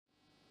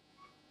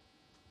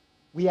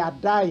We are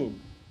dying.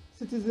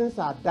 Citizens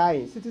are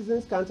dying.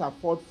 Citizens can't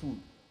afford food.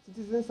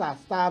 Citizens are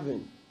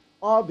starving,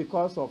 all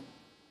because of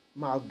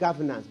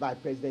malgovernance by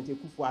President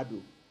Akufo-Addo.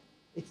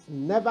 It's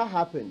never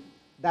happened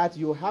that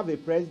you have a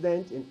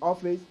president in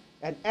office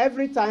and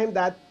every time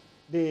that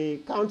the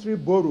country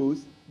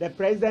borrows, the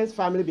president's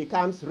family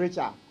becomes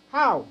richer.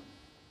 How?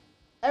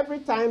 Every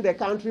time the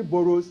country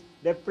borrows,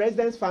 the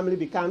president's family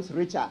becomes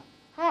richer.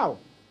 How?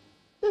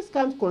 This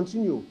can't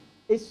continue.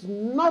 It's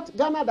not,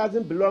 Ghana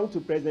doesn't belong to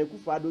President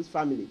Akufo-Addo's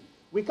family.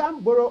 We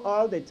can't borrow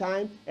all the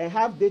time and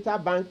have data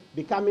bank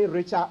becoming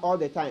richer all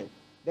the time.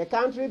 The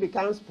country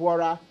becomes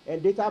poorer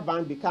and data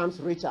bank becomes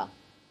richer.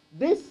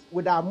 This,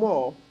 without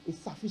more, is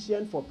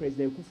sufficient for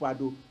President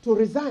Akufo-Addo to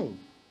resign.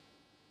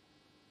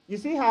 You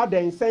see how the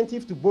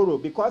incentive to borrow,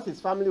 because his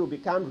family will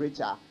become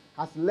richer,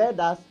 has led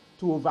us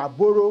to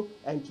overborrow,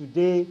 and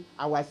today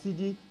our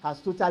cedi has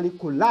totally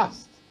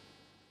collapsed.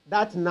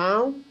 That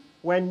now,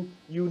 when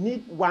you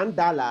need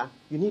 $1,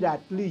 you need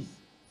at least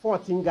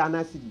 14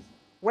 Ghana cedis.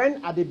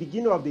 When at the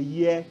beginning of the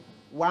year,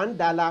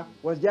 $1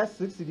 was just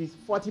 6 cedis,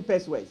 40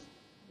 pesos.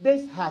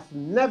 This has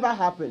never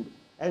happened.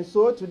 And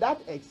so to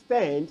that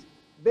extent,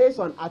 based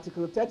on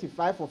Article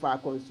 35 of our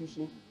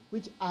Constitution,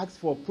 which asks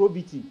for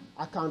probity,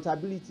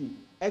 accountability,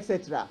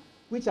 etc.,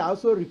 which are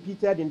also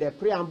repeated in the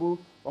preamble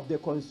of the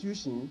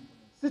Constitution,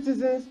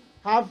 citizens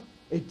have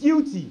a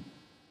duty,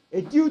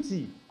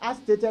 as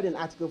stated in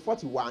Article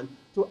 41,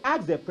 to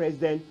ask the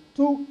president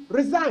to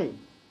resign.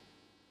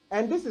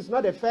 And this is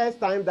not the first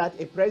time that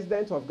a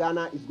president of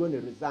Ghana is going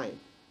to resign.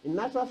 In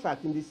natural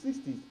fact, in the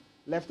 60s,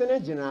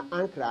 Lieutenant General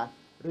Ankara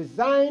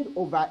resigned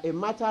over a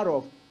matter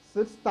of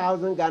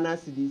 6,000 Ghana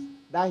cedis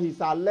that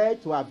he's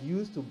alleged to have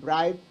used to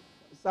bribe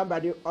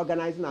somebody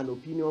organizing an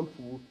opinion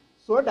poll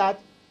so that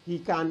he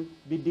can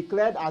be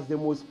declared as the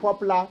most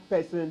popular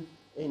person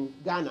in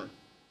Ghana.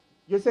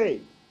 You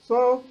see,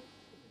 so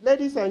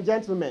ladies and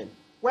gentlemen,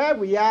 where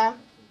we are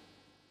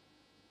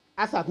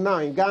as at now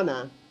in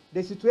Ghana,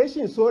 the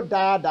situation is so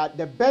dire that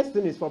the best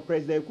thing is for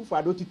President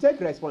Akufo-Addo to take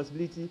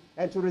responsibility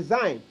and to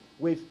resign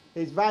with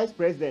his Vice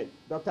President,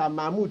 Dr.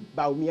 Mahmoud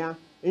Bawumia.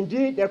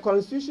 Indeed, the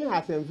Constitution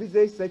has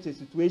envisaged such a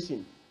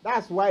situation.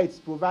 That's why it's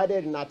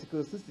provided in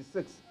Article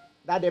 66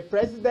 that the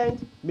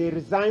President may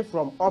resign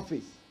from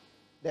office.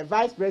 The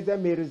Vice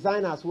President may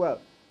resign as well.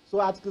 So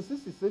Article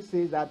 66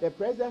 says that the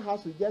President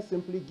has to just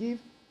simply give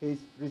his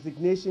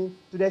resignation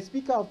to the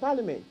Speaker of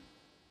Parliament.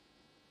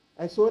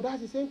 And so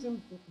that's the same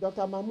thing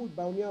Dr. Mahmoud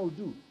Bawumia will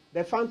do.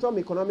 The phantom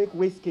economic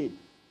wastegate,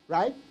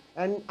 right?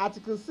 And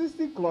Article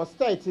 60, Clause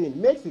 13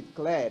 makes it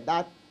clear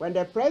that when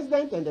the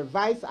President and the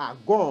Vice are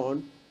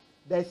gone,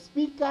 the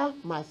Speaker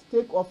must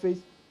take office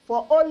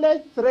for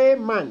only 3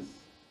 months.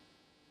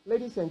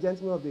 Ladies and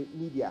gentlemen of the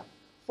media,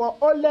 for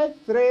only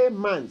 3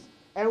 months.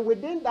 And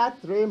within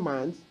that 3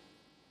 months,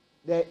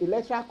 the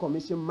Electoral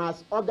Commission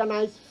must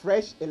organize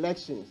fresh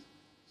elections.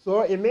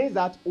 So it means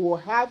that we'll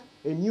have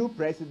a new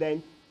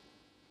president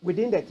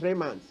within the 3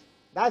 months.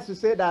 That's to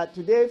say that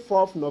today,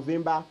 4th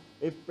November,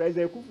 if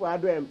President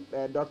Akufo-Addo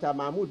and Dr.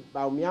 Mahmoud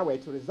Bawumia were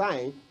to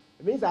resign,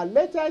 it means that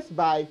latest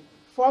by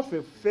 4th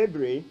of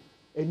February,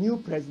 a new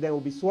president will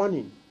be sworn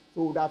in.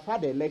 So we would have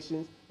had the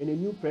elections and a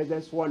new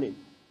president sworn in.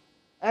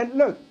 And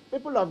look,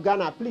 people of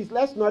Ghana, please,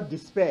 let's not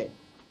despair.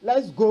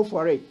 Let's go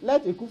for it.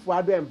 Let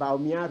Akufo-Addo and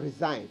Bawumia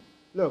resign.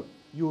 Look,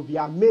 you'll be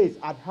amazed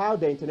at how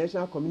the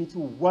international community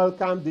will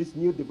welcome this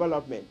new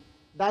development.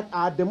 That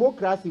our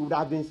democracy would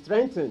have been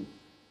strengthened.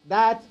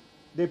 That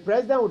the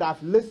president would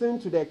have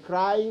listened to the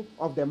cry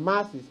of the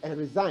masses and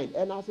resigned.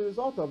 And as a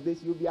result of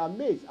this, you'll be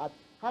amazed at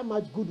how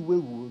much goodwill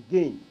we will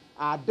gain.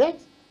 Our debt,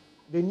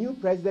 the new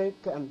president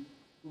can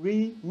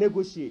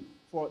renegotiate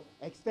for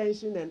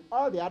extension and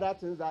all the other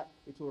things that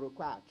it will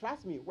require.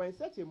 Trust me, when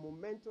such a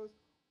momentous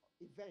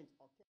event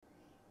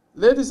occurs.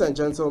 Ladies and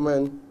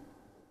gentlemen,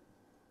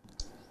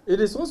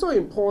 it is also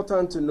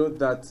important to note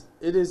that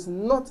it is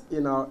not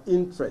in our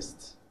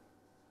interest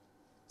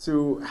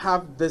to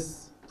have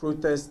this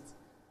protest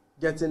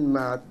getting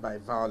marred by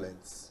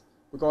violence,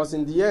 because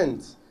in the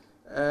end,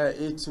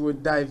 it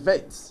would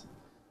divert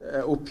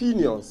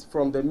opinions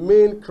from the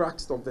main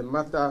crux of the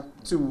matter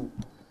to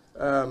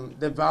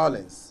the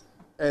violence,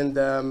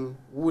 and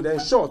would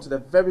ensure to the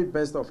very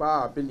best of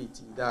our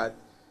ability that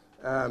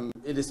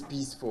it is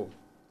peaceful.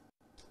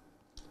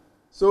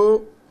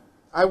 So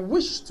I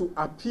wish to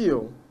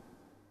appeal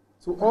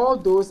to all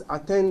those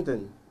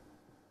attending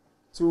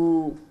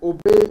to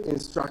obey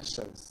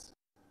instructions.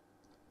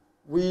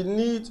 We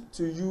need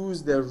to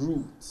use the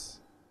route.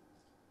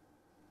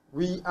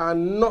 We are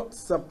not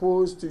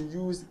supposed to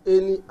use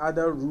any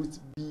other route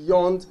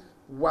beyond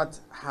what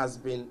has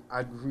been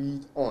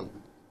agreed on.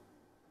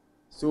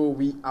 So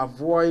we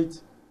avoid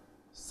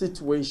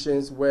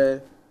situations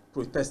where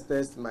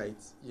protesters might,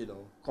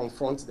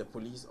 confront the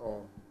police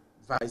or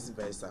vice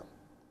versa.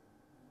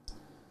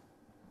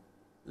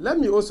 Let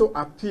me also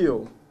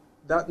appeal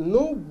that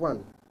no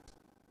one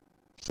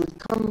should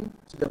come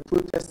to the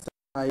protest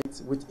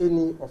site with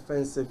any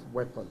offensive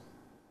weapon,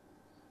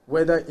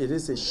 whether it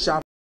is a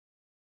sharp